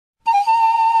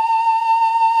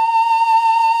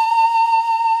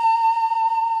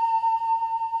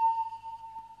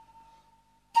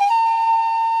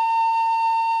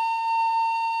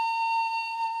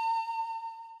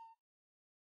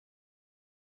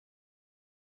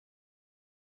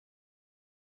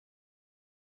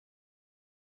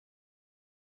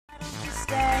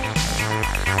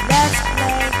Let's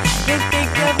play.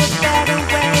 Think of a better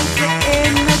way to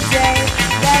end the day.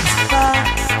 Let's fuck.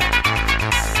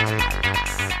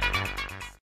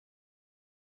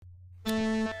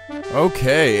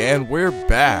 Okay, and we're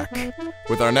back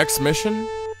with our next mission.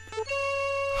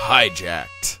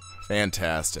 Hijacked.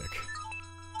 Fantastic.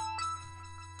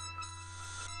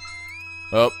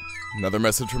 Oh, another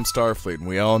message from Starfleet, and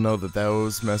we all know that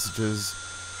those messages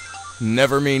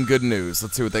never mean good news.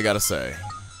 Let's see what they gotta say.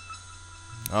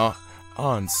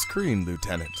 On screen,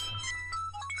 Lieutenant.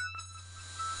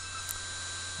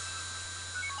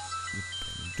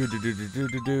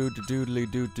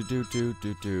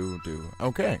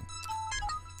 Okay.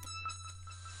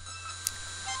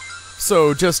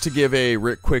 So, just to give a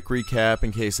quick recap,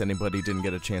 in case anybody didn't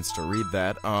get a chance to read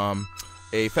that,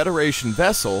 a Federation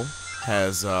vessel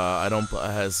has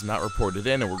not reported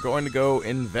in, and we're going to go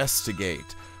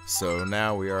investigate. So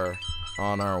now we are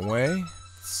on our way.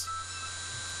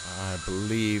 I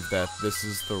believe that this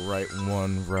is the right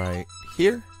one right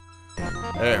here.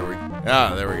 There we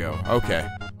go. Okay.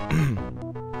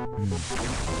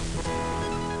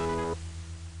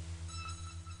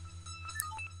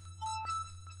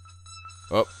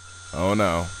 Oh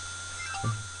no.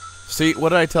 See, what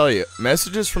did I tell you?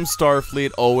 Messages from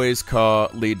Starfleet always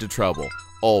lead to trouble.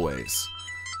 Always.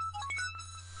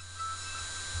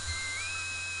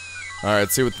 Alright,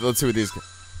 let's see what these...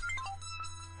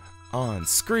 On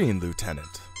screen,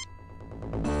 Lieutenant.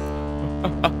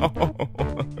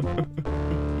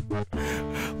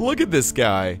 Look at this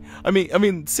guy. I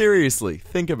mean, seriously,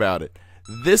 think about it.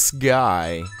 This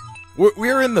guy...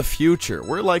 We're in the future.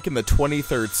 We're like in the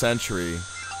 23rd century.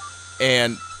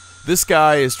 And this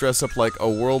guy is dressed up like a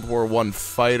World War I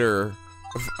fighter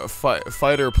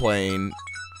plane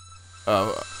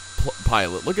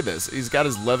pilot. Look at this. He's got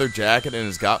his leather jacket and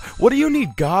his what do you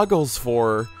need goggles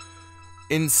for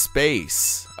in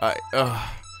space? And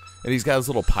he's got his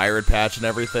little pirate patch and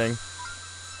everything.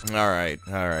 All right.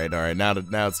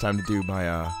 Now it's time to do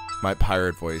my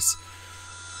pirate voice.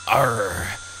 Arr!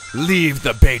 Leave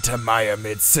the Beta Maya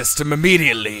mid-system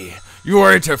immediately. You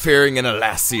are interfering in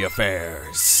Alassi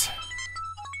affairs.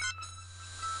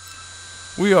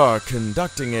 We are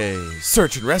conducting a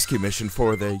search and rescue mission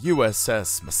for the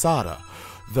USS Masada.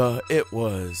 It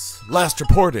was last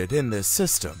reported in this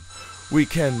system. We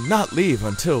cannot leave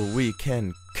until we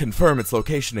can confirm its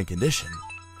location and condition.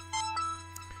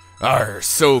 Arr,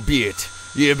 so be it.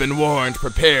 Ye have been warned.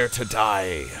 Prepare to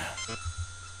die.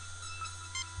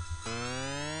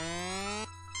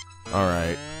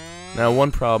 Alright. Now,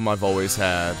 one problem I've always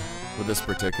had with this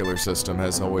particular system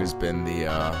has always been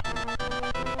the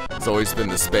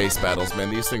space battles, man.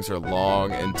 These things are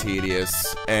long and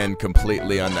tedious and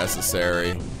completely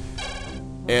unnecessary.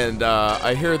 And,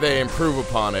 I hear they improve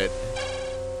upon it.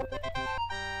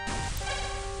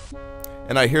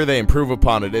 And I hear they improve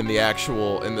upon it in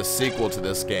the sequel to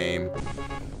this game.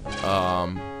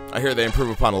 I hear they improve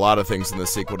upon a lot of things in the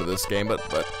sequel to this game, but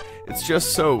it's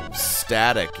just so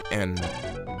static and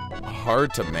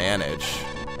hard to manage.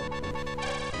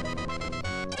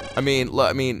 I mean,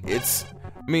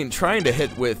 trying to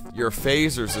hit with your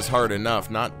phasers is hard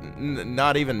enough,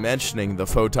 not even mentioning the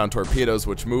photon torpedoes,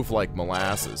 which move like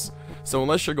molasses. So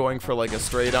unless you're going for like a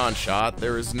straight-on shot,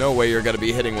 there is no way you're going to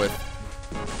be hitting with...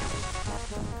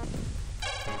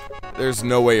 There's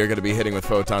no way you're going to be hitting with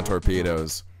photon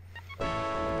torpedoes.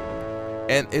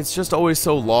 And it's just always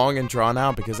so long and drawn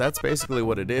out, because that's basically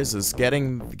what it is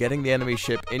getting the enemy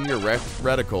ship in your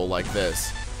reticle like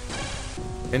this.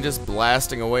 And just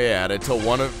blasting away at it till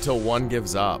one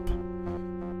gives up.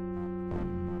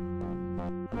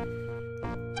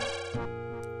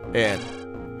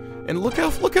 And look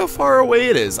how far away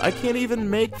it is. I can't even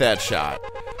make that shot.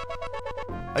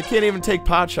 I can't even take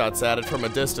pot shots at it from a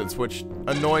distance, which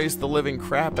annoys the living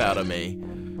crap out of me.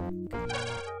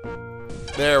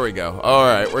 There we go.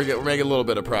 Alright, we're making a little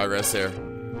bit of progress here.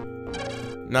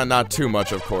 Not too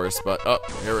much, of course, but... Oh,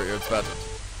 here we go. It's about to...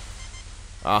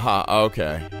 Aha,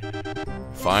 okay.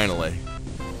 Finally.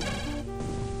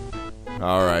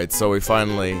 Alright, so we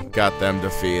finally got them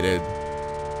defeated.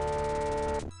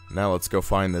 Now let's go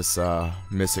find this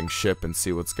missing ship and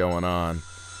see what's going on.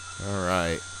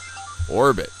 Alright.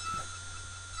 Orbit.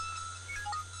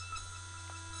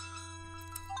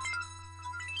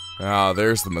 Ah,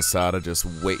 there's the Masada just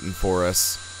waiting for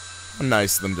us. How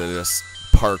nice of them to just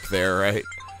park there, right?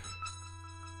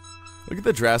 Look at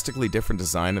the drastically different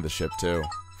design of the ship, too,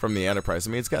 from the Enterprise. I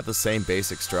mean, it's got the same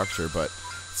basic structure, but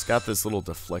it's got this little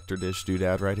deflector dish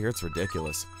doodad right here. It's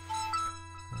ridiculous.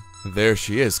 There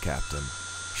she is, Captain.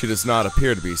 She does not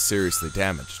appear to be seriously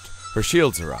damaged. Her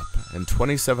shields are up, and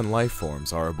 27 life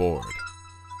forms are aboard.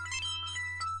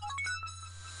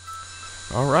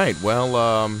 Alright, well,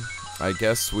 I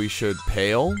guess we should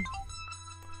pale.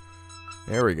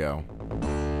 There we go.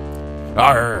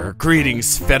 Arr!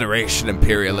 Greetings, Federation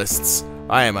Imperialists.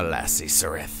 I am Alassi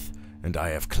Sarith, and I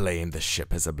have claimed the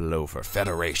ship as a blow for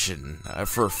Federation,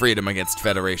 for freedom against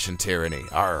Federation tyranny.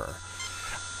 Arr!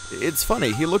 It's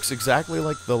funny, he looks exactly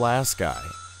like the last guy.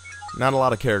 Not a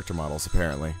lot of character models,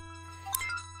 apparently.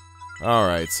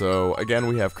 Alright, so, again,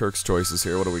 we have Kirk's choices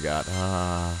here. What do we got?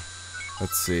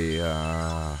 Let's see,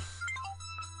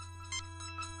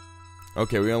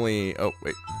 okay, we only... Oh,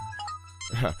 wait.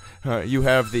 You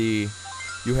have the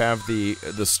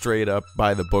straight up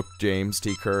by the book James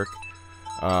T. Kirk.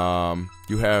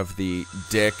 You have the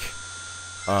dick,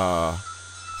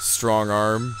 strong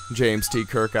arm James T.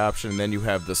 Kirk option, and then you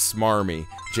have the smarmy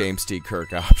James T.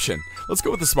 Kirk option. Let's go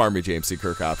with the smarmy James T.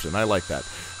 Kirk option. I like that.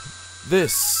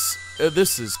 This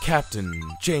is Captain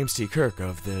James T. Kirk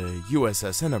of the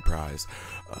USS Enterprise.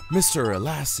 Mr.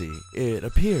 Alassi, it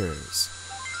appears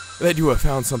that you have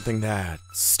found something that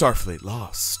Starfleet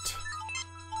lost.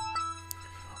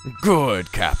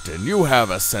 Good, Captain. You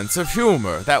have a sense of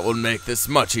humor. That will make this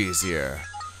much easier.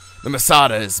 The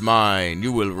Masada is mine.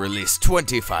 You will release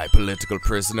 25 political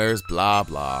prisoners, blah,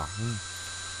 blah.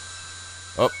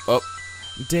 Oh.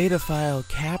 Data file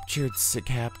captured,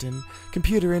 Captain.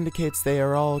 Computer indicates they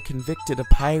are all convicted of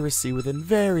piracy within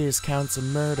various counts of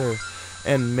murder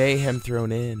and mayhem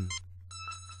thrown in.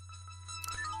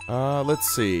 Let's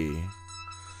see.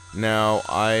 Now,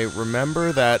 I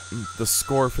remember that the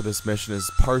score for this mission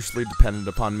is partially dependent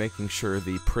upon making sure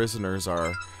the prisoners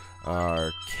are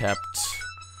kept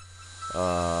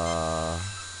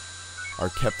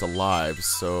alive,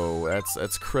 so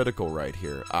that's critical right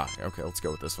here. Okay, let's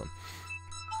go with this one.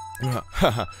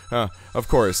 Of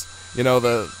course, you know,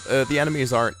 the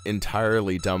enemies aren't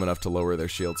entirely dumb enough to lower their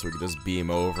shield, so we can just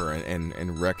beam over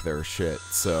and wreck their shit.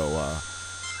 So,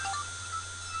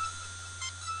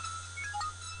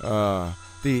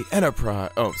 the Enterprise...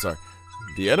 Oh, sorry.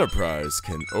 The Enterprise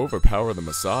can overpower the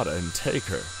Masada and take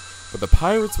her, but the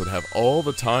pirates would have all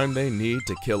the time they need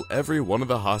to kill every one of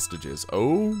the hostages.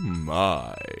 Oh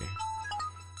my.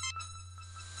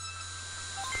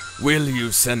 Will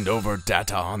you send over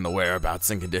data on the whereabouts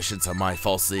and conditions of my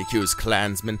falsely accused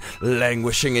clansmen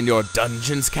languishing in your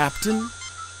dungeons, Captain?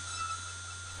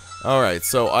 Alright,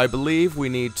 so I believe we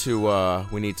need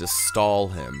to stall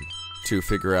him to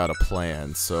figure out a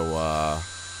plan. So,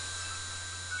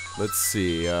 let's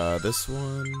see, this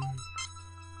one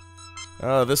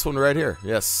right here.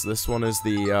 Yes, this one is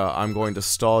the, I'm going to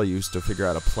stall you to figure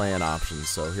out a plan option.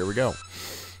 So, here we go.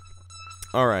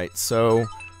 Alright, so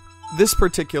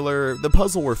the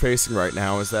puzzle we're facing right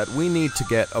now is that we need to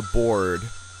get aboard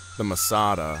the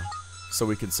Masada so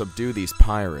we can subdue these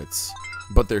pirates,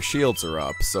 but their shields are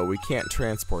up, so we can't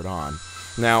transport on.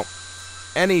 Now,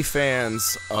 any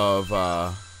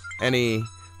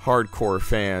hardcore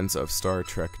fans of Star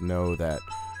Trek know that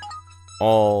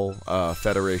all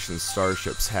Federation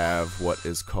starships have what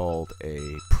is called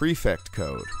a prefect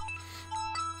code,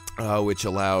 which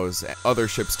allows other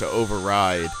ships to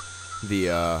override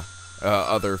the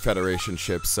other Federation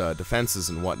ships' defenses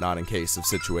and whatnot in case of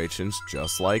situations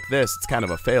just like this. It's kind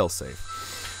of a failsafe.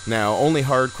 Now, only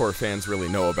hardcore fans really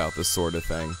know about this sort of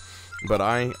thing, but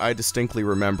I distinctly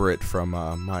remember it from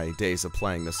my days of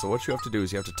playing this. So what you have to do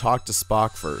is you have to talk to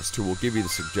Spock first, who will give you the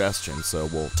suggestion. So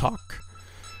we'll talk.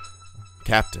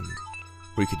 Captain,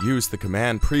 we could use the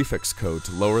command prefix code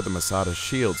to lower the Masada's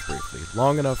shields briefly,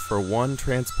 long enough for one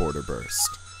transporter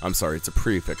burst. I'm sorry, it's a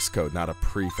prefix code, not a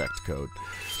prefect code.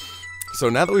 So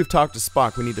now that we've talked to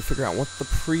Spock, we need to figure out what the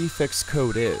prefix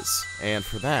code is. And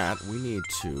for that, we need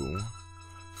to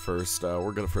first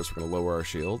we're gonna lower our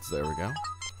shields. There we go.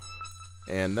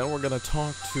 And then we're gonna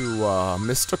talk to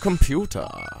Mr. Computer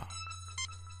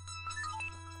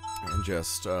and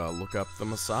just look up the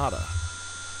Masada.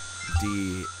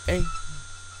 D-A.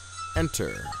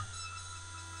 Enter.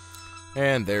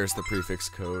 And there's the prefix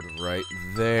code right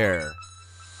there.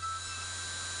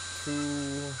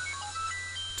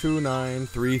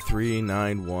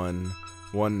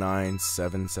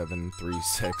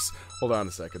 293391197736. Hold on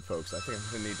a second, folks. I think I'm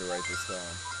gonna need to write this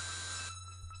down.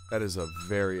 That is a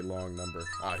very long number.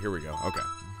 Here we go. Okay.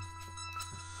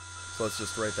 So let's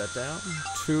just write that down.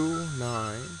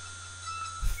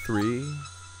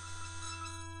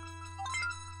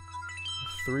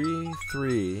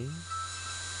 2933.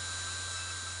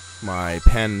 My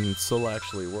pencil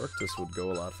actually worked. This would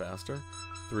go a lot faster.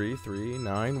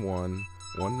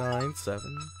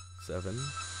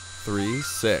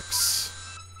 3391197736.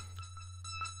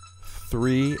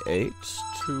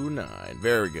 3829.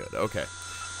 Very good. Okay.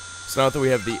 So now that we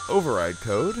have the override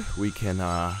code, we can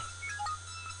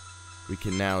we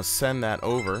can now send that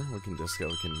over. We can just go.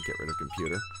 We can get rid of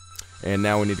computer, and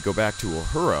now we need to go back to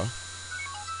Uhura.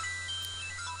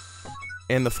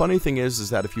 And the funny thing is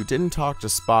that if you didn't talk to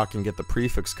Spock and get the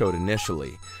prefix code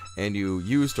initially, and you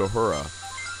used Uhura,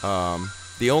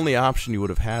 the only option you would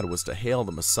have had was to hail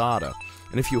the Masada.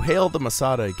 And if you hailed the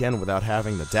Masada again without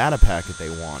having the data packet they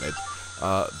wanted,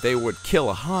 they would kill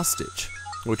a hostage,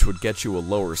 which would get you a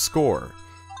lower score.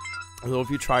 So if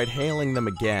you tried hailing them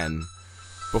again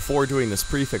before doing this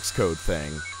prefix code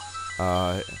thing,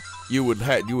 you would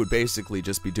basically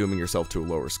just be dooming yourself to a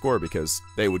lower score because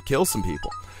they would kill some people.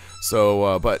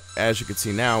 So, but as you can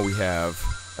see now, we have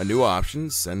a new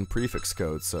option, send prefix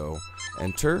code. So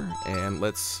enter, and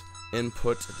let's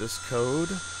input this code,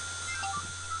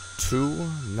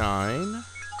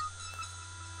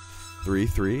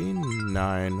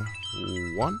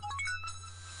 293391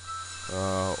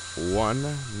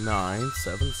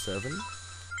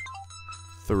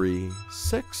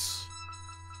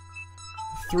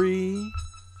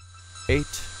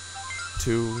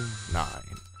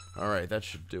 1977363829. Alright, that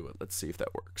should do it. Let's see if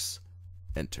that works.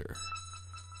 Enter.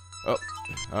 Oh,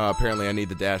 apparently I need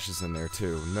the dashes in there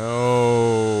too.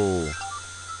 No!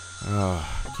 I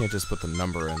can't just put the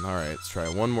number in. Alright, let's try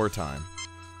it one more time.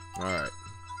 Alright.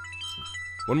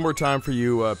 One more time for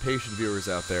you patient viewers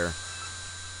out there.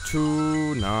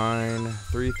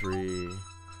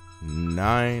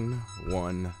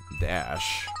 293391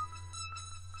 dash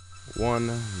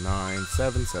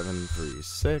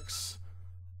 197736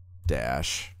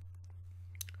 dash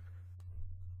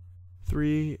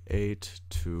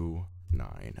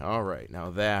 3829. Alright, now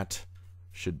that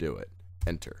should do it.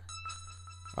 Enter.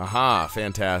 Aha,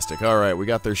 fantastic. Alright, we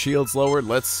got their shields lowered.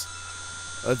 Let's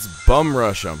bum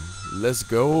rush them. Let's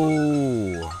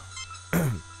go.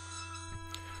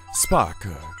 Spock,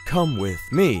 come with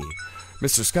me.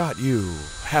 Mr. Scott, you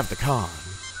have the con.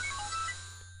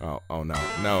 Oh no,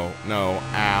 no, no,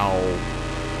 ow.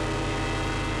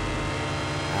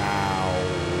 Ow.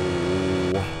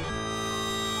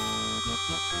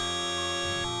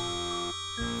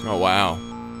 Oh, wow.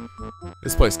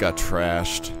 This place got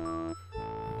trashed.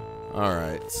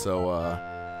 Alright, so,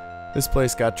 this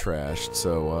place got trashed,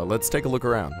 so, let's take a look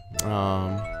around.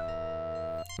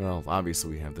 Well,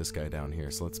 obviously we have this guy down here,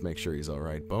 so let's make sure he's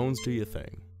alright. Bones, do your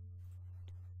thing.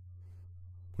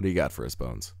 What do you got for us,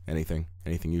 Bones? Anything?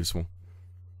 Anything useful?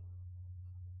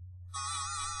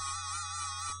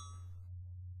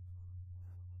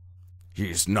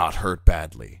 He's not hurt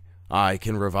badly. I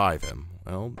can revive him.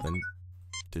 Well, then,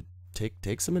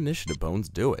 take some initiative, Bones.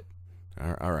 Do it.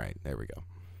 Alright, there we go.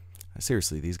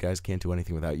 Seriously, these guys can't do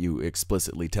anything without you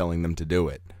explicitly telling them to do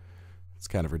it. It's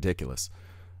kind of ridiculous.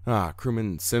 Ah,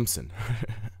 Crewman Simpson.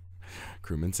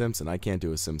 Crewman Simpson. I can't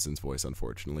do a Simpsons voice,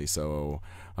 unfortunately, so,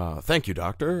 thank you,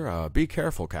 Doctor. Be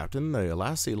careful, Captain. The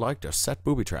lassie like to set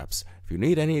booby traps. If you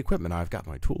need any equipment, I've got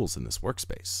my tools in this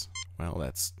workspace. Well,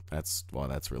 that's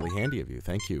really handy of you.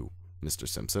 Thank you, Mr.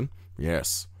 Simpson.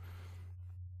 Yes.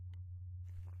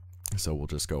 So we'll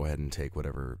just go ahead and take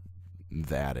whatever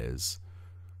that is.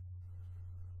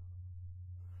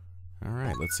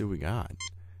 Alright, let's see what we got.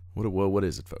 What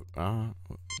is it, folks?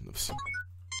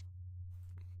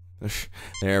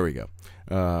 There we go.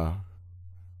 The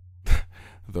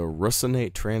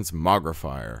Rusinate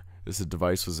Transmogrifier. This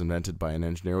device was invented by an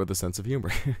engineer with a sense of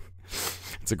humor.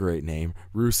 It's a great name.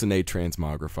 Rusinate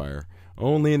Transmogrifier.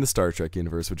 Only in the Star Trek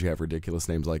universe would you have ridiculous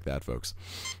names like that, folks.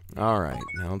 Alright,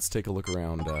 now let's take a look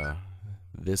around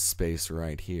this space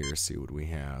right here, see what we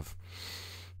have.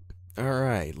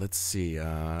 Alright, let's see.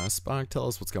 Spock, tell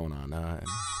us what's going on.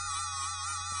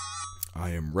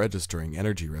 I am registering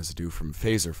energy residue from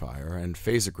phaser fire and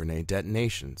phaser grenade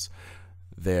detonations.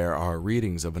 There are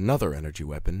readings of another energy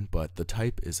weapon, but the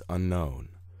type is unknown.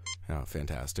 Oh,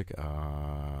 fantastic.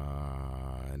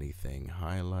 Anything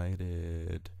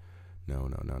highlighted? No.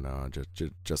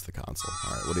 Just the console.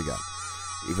 Alright, what do you got?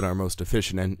 Even our most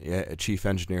efficient chief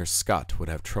engineer, Scott, would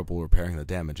have trouble repairing the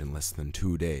damage in less than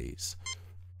 2 days.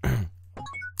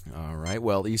 Alright,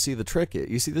 well, you see the trick.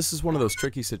 You see, this is one of those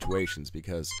tricky situations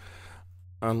because,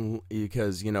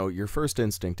 you know, your first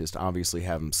instinct is to obviously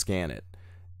have him scan it.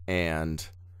 And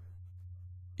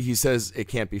he says it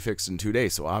can't be fixed in 2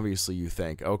 days, so obviously you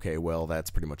think, okay, well, that's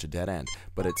pretty much a dead end.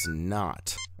 But it's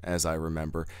not, as I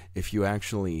remember. If you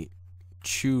actually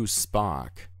choose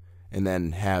Spock and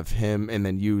then have him and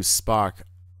then use Spock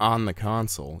on the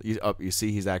console, you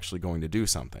see he's actually going to do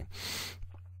something.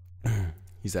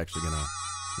 He's actually going to...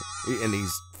 And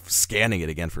he's scanning it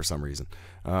again for some reason.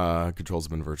 Controls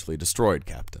have been virtually destroyed,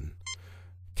 Captain.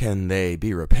 Can they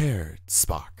be repaired,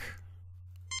 Spock?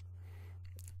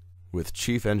 With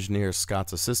Chief Engineer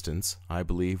Scott's assistance, I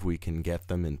believe we can get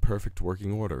them in perfect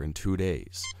working order in 2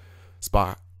 days.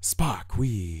 Spock,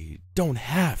 we don't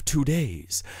have 2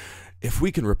 days. If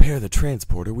we can repair the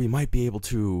transporter, we might be able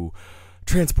to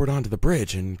transport onto the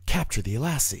bridge and capture the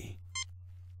Elassie.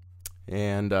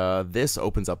 And this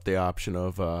opens up the option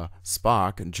of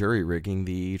Spock jury-rigging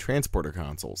the transporter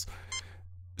consoles.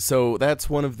 So that's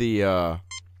one of the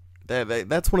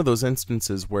that's one of those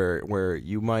instances where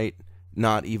you might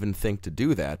not even think to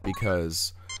do that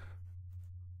because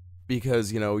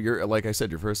you know, you're, like I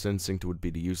said, your first instinct would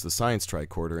be to use the science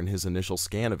tricorder, and his initial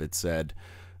scan of it said,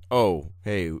 "Oh,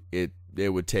 hey, it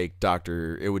would take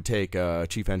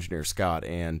Chief Engineer Scott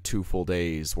and 2 full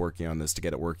days working on this to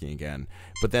get it working again."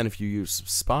 But then if you use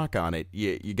Spock on it,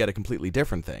 you get a completely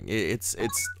different thing. It's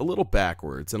a little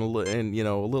backwards and you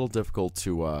know, a little difficult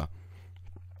to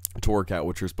work out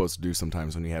what you're supposed to do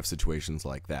sometimes when you have situations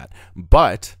like that.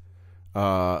 But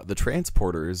the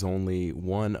transporter is only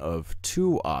one of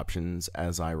 2 options,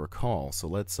 as I recall. So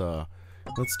let's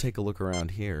take a look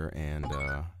around here and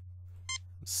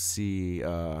see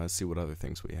what other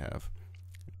things we have.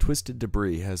 Twisted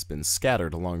debris has been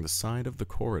scattered along the side of the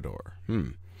corridor.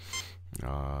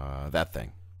 That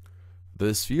thing.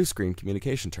 This view screen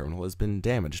communication terminal has been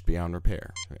damaged beyond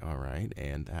repair. All right,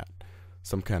 and that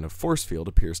some kind of force field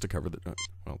appears to cover the.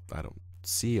 Well, I don't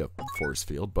see a force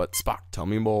field, but Spock, tell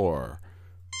me more.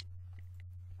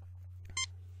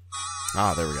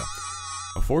 There we go.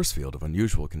 A force field of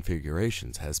unusual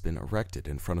configurations has been erected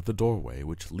in front of the doorway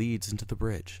which leads into the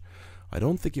bridge. I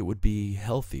don't think it would be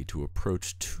healthy to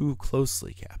approach too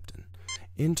closely, Captain.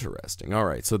 Interesting. All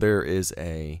right, so there's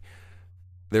a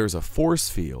force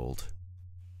field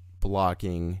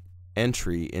blocking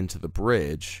entry into the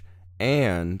bridge,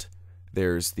 and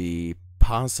there's the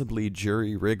possibly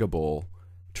jury-riggable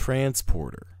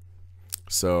transporter.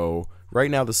 So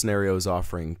right now the scenario is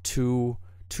offering two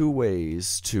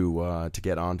ways to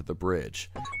get onto the bridge.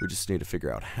 We just need to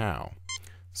figure out how.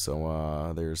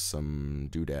 So there's some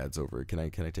doodads over. Can I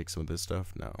take some of this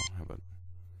stuff? No. How about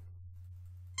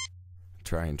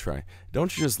try?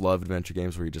 Don't you just love adventure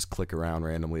games where you just click around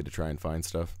randomly to try and find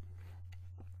stuff?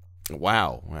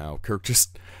 Wow. Kirk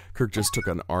just took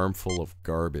an armful of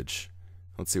garbage.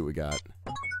 Let's see what we got.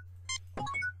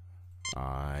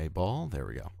 Eyeball. There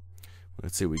we go.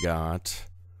 Let's see. We got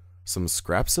some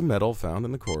scraps of metal found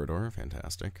in the corridor.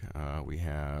 Fantastic. We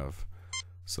have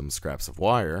some scraps of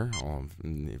wire, all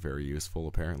very useful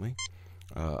apparently.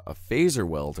 A phaser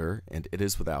welder, and it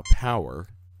is without power.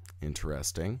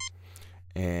 Interesting.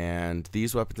 And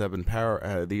these weapons have been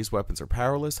these weapons are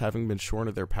powerless, having been shorn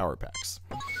of their power packs.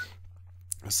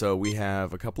 So we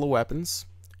have a couple of weapons,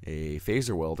 a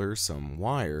phaser welder, some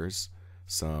wires,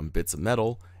 some bits of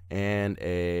metal, and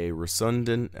a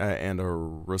rusinate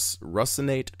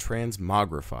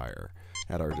transmogrifier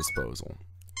at our disposal.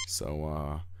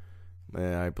 So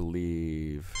I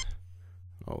believe.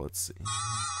 Oh, let's see.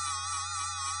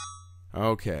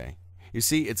 Okay. You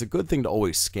see, it's a good thing to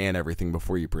always scan everything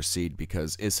before you proceed,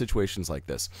 because in situations like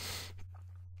this,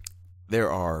 there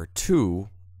are 2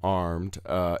 armed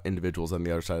individuals on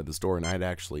the other side of this door, and I'd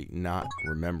actually not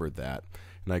remembered that,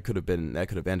 and that could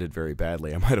have ended very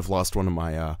badly. I might have lost one of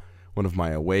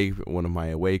my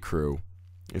away crew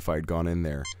if I'd gone in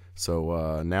there.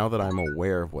 So now that I'm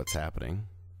aware of what's happening.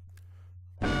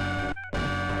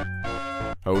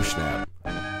 Oh snap.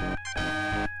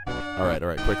 Alright,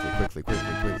 quickly.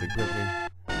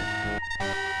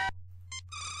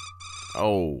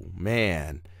 Oh,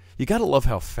 man. You gotta love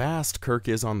how fast Kirk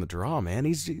is on the draw, man.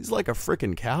 He's like a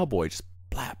frickin' cowboy, just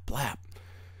blap, blap.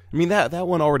 I mean, that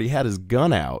one already had his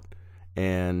gun out,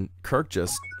 and Kirk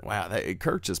just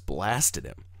blasted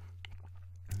him.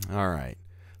 Alright,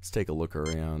 let's take a look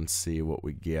around, see what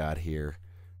we got here.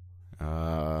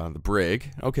 The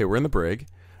brig. Okay, we're in the brig.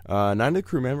 9 of the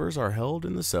crew members are held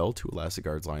in the cell. 2 Elastic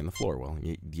guards lie on the floor. Well,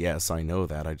 yes, I know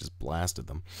that. I just blasted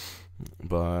them.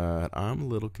 But I'm a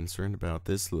little concerned about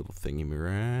this little thingy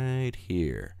right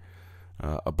here.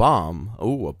 A bomb.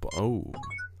 Oh,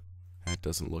 that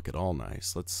doesn't look at all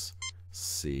nice. Let's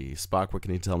see. Spock, what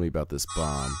can you tell me about this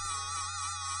bomb?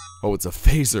 Oh, it's a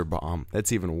phaser bomb.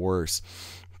 That's even worse.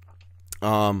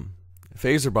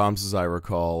 Phaser bombs, as I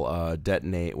recall,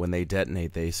 detonate. When they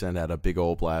detonate, they send out a big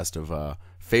old blast of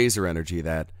phaser energy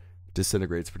that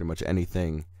disintegrates pretty much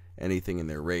anything in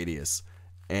their radius,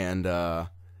 and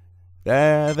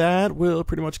that will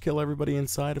pretty much kill everybody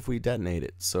inside if we detonate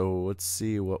it. So let's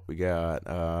see what we got.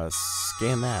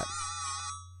 Scan that,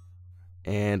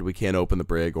 and we can't open the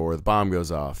brig, or the bomb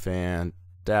goes off.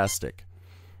 Fantastic.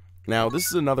 Now this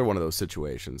is another one of those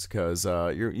situations, because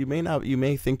you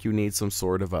may think you need some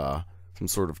sort of some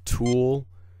sort of tool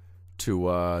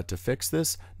to fix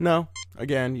this? No.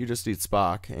 Again, you just need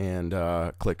Spock and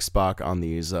click Spock on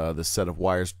these this set of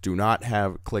wires. Do not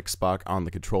have click Spock on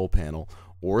the control panel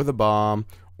or the bomb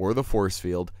or the force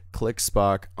field. Click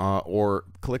Spock or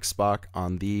click Spock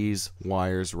on these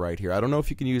wires right here. I don't know if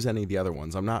you can use any of the other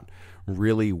ones. I'm not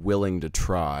really willing to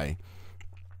try.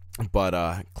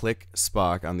 But click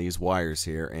Spock on these wires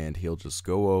here, and he'll just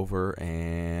go over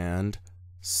and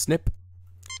snip.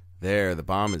 There, the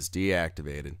bomb is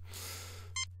deactivated.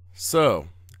 So,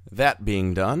 that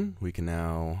being done, we can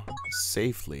now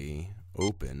safely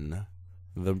open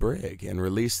the brig and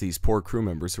release these poor crew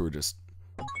members who are just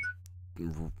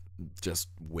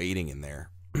waiting in there.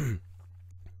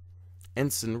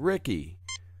 Ensign Ricky.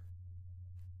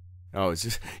 Oh, it's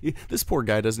just this poor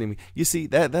guy doesn't even. You see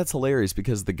that's hilarious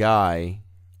because the guy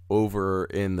over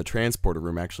in the transporter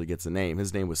room actually gets a name.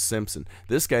 His name was Simpson.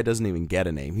 This guy doesn't even get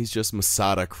a name. He's just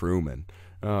Masada Crewman.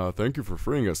 Thank you for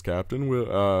freeing us, Captain.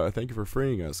 Thank you for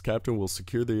freeing us, Captain. We'll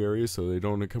secure the area so they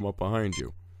don't come up behind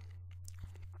you.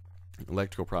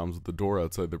 Electrical problems with the door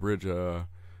outside the bridge. You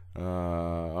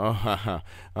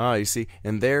see,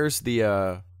 and there's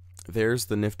the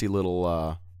nifty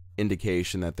little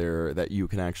indication that you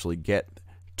can actually get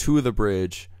to the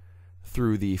bridge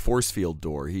through the force field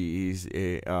door.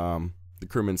 The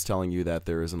crewman's telling you that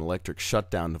there is an electric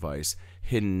shutdown device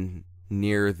hidden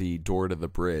near the door to the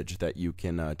bridge that you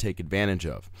can take advantage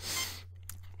of.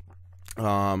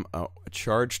 A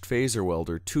charged phaser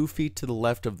welder 2 feet to the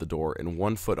left of the door and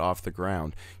 1 foot off the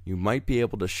ground. You might be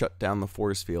able to shut down the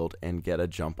force field and get a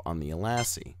jump on the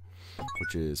Alassie,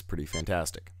 which is pretty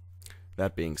fantastic.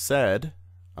 That being said,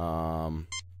 let's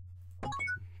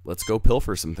go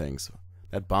pilfer some things.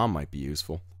 That bomb might be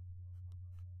useful.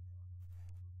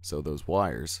 So those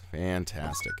wires,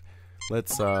 fantastic.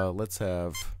 Let's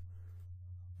have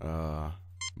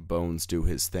Bones do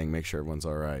his thing. Make sure everyone's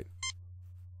all right.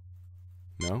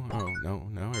 No, oh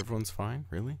no, everyone's fine.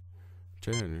 Really,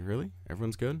 really,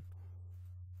 everyone's good.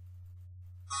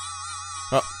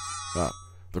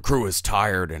 The crew is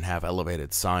tired and have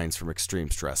elevated signs from extreme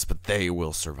stress, but they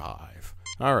will survive.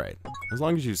 All right, as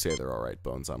long as you say they're all right,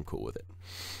 Bones, I'm cool with it.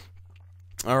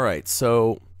 All right,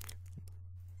 so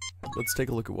let's take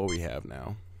a look at what we have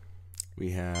now.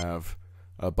 We have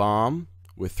a bomb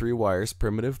with 3 wires,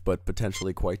 primitive but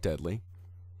potentially quite deadly.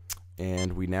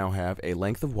 And we now have a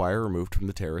length of wire removed from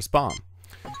the terrorist bomb.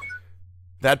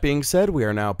 That being said, we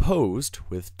are now posed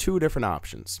with 2 different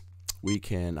options. We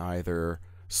can either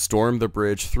storm the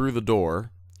bridge through the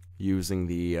door using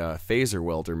the phaser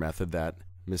welder method that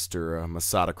Mr.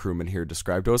 Masada Crewman here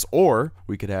described to us, or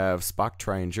we could have Spock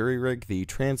try and jury-rig the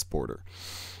transporter.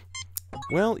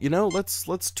 Well, you know,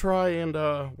 let's try and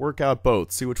work out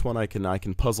both. See which one I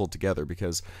can puzzle together,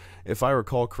 because if I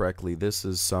recall correctly, this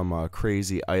is some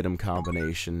crazy item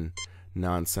combination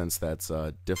nonsense that's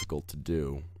difficult to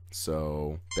do.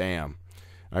 So, bam.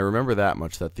 I remember that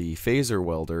much, that the phaser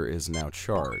welder is now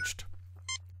charged.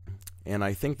 And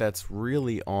I think that's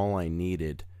really all I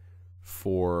needed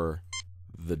for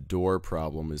the door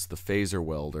problem, is the phaser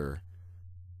welder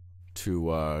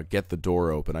to get the door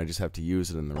open. I just have to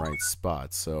use it in the right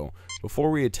spot. So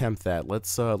before we attempt that,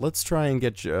 let's try and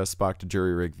get Spock to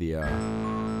jury rig the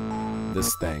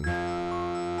this thing.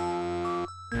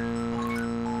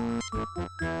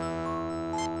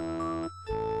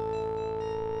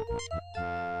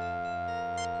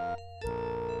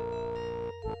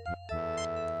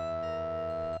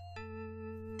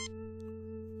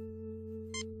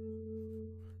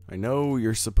 I know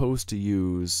you're supposed to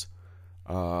use.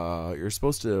 You're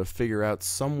supposed to figure out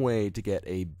some way to get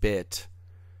a bit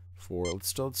for.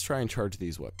 Let's try and charge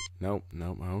these. What? Nope.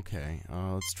 Okay.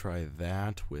 Let's try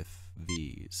that with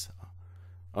these.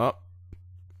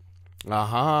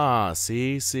 Aha!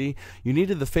 See. You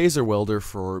needed the phaser welder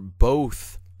for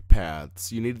both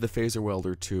paths. You needed the phaser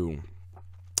welder to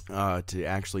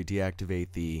actually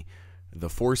deactivate the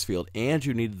force field, and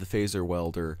you needed the phaser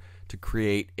welder to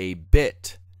create a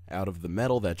bit out of the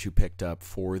metal that you picked up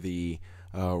for the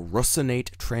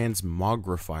Russinate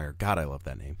Transmogrifier. God, I love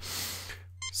that name.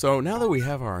 So now that we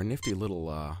have our nifty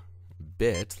little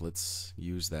bit, let's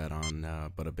use that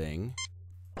on Bada Bing.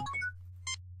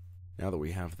 Now that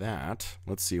we have that,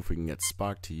 let's see if we can get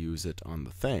Spock to use it on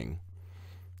the thing.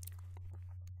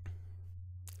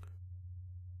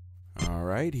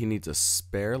 Alright, he needs a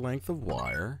spare length of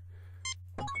wire,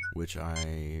 which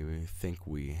I think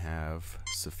we have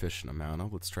sufficient amount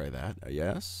of. Let's try that.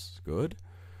 Yes, good.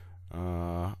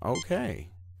 Okay.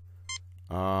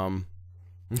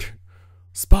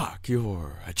 Spock,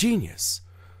 you're a genius.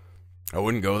 I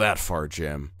wouldn't go that far,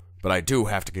 Jim, but I do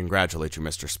have to congratulate you,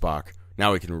 Mr. Spock.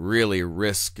 Now we can really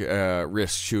risk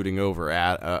shooting over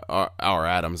our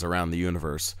atoms around the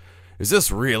universe. Is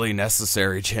this really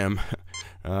necessary, Jim?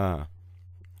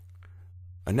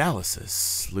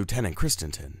 Analysis, Lieutenant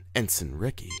Christensen, Ensign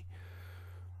Ricky.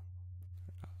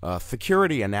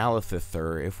 Security analysis,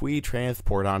 sir. If we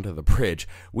transport onto the bridge,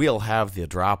 we'll have the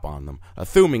drop on them,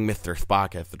 assuming Mr.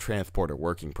 Spock has the transporter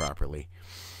working properly.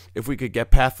 If we could get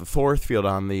past the force field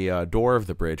on the door of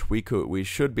the bridge, we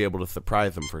should be able to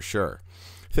surprise them for sure.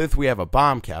 Since we have a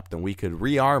bomb, Captain, we could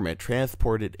rearm it,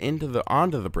 transport it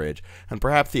onto the bridge, and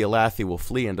perhaps the Alassi will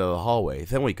flee into the hallway.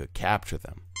 Then we could capture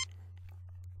them.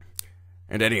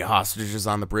 And any hostages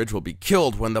on the bridge will be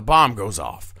killed when the bomb goes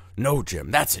off. No,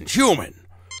 Jim, that's inhuman.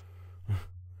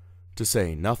 To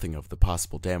say nothing of the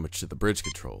possible damage to the bridge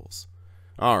controls.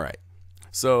 Alright,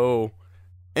 so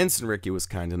Ensign Ricky was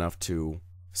kind enough to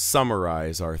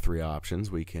summarize our three options.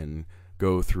 We can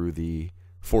go through the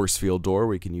force field door,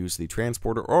 we can use the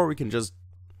transporter, or we can just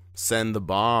send the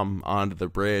bomb onto the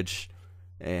bridge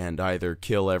and either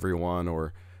kill everyone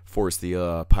or force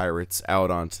the pirates out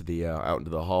into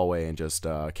the hallway and just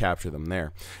capture them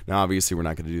there. Now, obviously, we're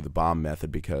not going to do the bomb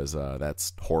method because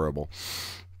that's horrible.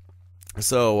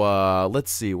 So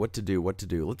let's see what to do.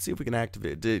 Let's see if we can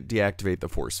deactivate the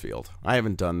force field. I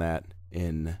haven't done that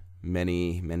in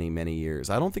many years.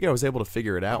 I don't think I was able to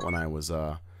figure it out when I was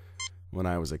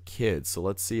a kid. So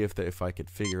let's see if I could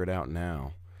figure it out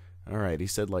now. All right, he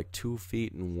said like 2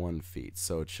 feet and 1 feet,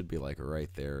 so it should be like right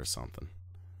there or something.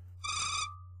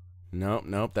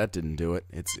 Nope, that didn't do it.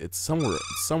 It's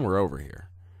somewhere over here.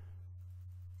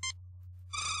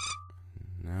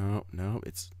 No,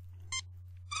 it's.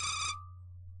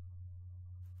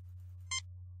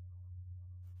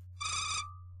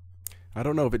 I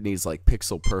don't know if it needs like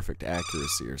pixel perfect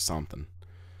accuracy or something.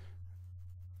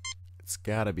 It's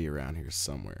gotta be around here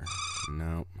somewhere.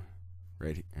 Nope.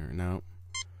 Right here. Nope.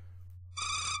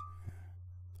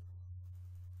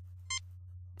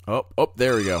 Oh,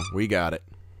 there we go. We got it.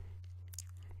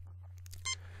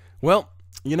 Well,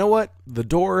 you know what? The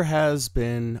door has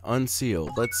been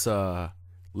unsealed.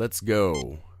 Let's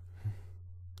go.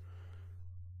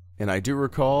 And I do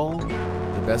recall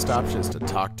the best option is to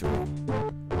talk to him.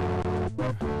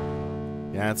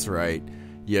 That's right.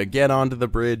 You get onto the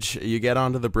bridge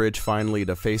finally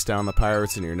to face down the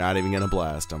pirates, and you're not even going to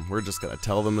blast them. We're just going to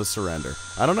tell them to surrender.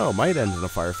 I don't know, it might end in a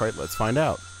firefight. Let's find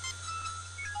out.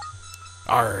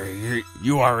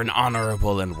 You are an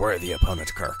honorable and worthy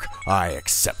opponent, Kirk. I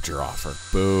accept your offer.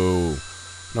 Boo.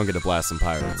 Don't get to blast some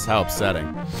pirates. How upsetting.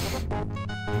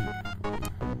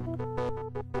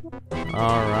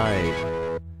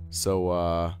 Alright.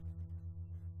 So,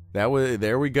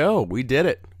 there we go. We did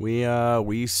it.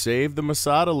 We saved the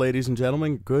Masada, ladies and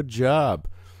gentlemen. Good job.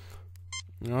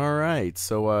 All right.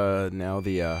 So now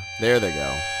there they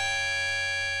go.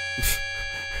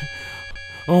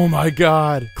 Oh my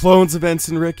God! Clones of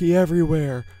Ensign Ricky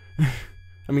everywhere.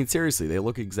 I mean, seriously, they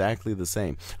look exactly the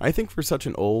same. I think for such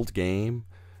an old game,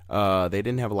 they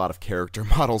didn't have a lot of character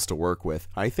models to work with.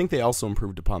 I think they also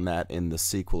improved upon that in the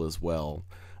sequel as well.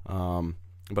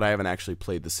 But I haven't actually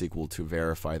played the sequel to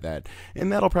verify that.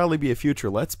 And that'll probably be a future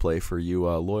Let's Play for you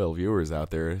loyal viewers out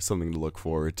there. Something to look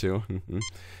forward to.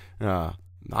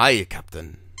 Aye,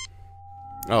 Captain.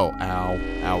 Oh, ow.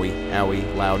 Owie.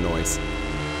 Owie. Loud noise.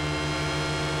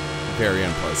 Very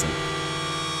unpleasant.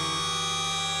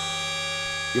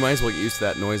 You might as well get used to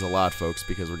that noise a lot, folks,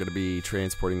 because we're going to be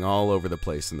transporting all over the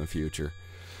place in the future.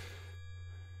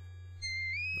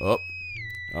 Oh,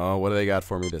 what do they got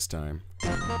for me this time?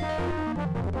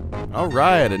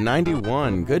 Alright, a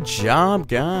 91. Good job,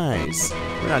 guys.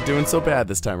 We're not doing so bad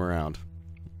this time around.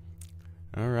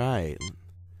 Alright.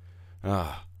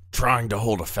 Trying to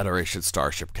hold a Federation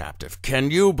starship captive.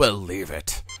 Can you believe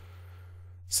it?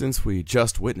 Since we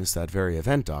just witnessed that very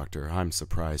event, Doctor, I'm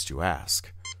surprised you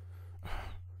ask.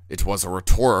 It was a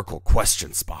rhetorical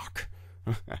question, Spock.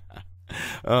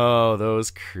 Oh, those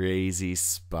crazy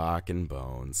Spock and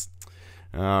Bones.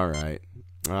 Alright.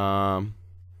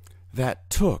 That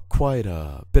took quite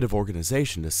a bit of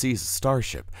organization to seize a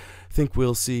starship. Think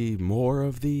we'll see more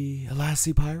of the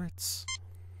Alassi pirates?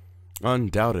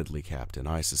 Undoubtedly, Captain.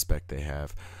 I suspect they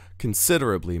have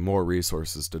considerably more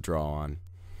resources to draw on.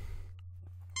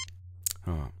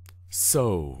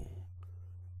 So,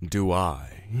 do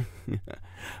I.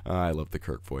 I love the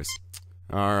Kirk voice.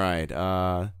 Alright,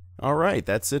 alright,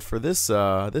 that's it for this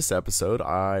episode.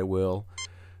 I will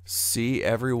see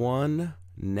everyone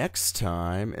next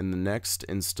time in the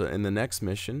next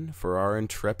mission for our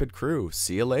intrepid crew.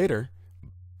 See you later.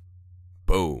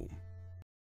 Boom.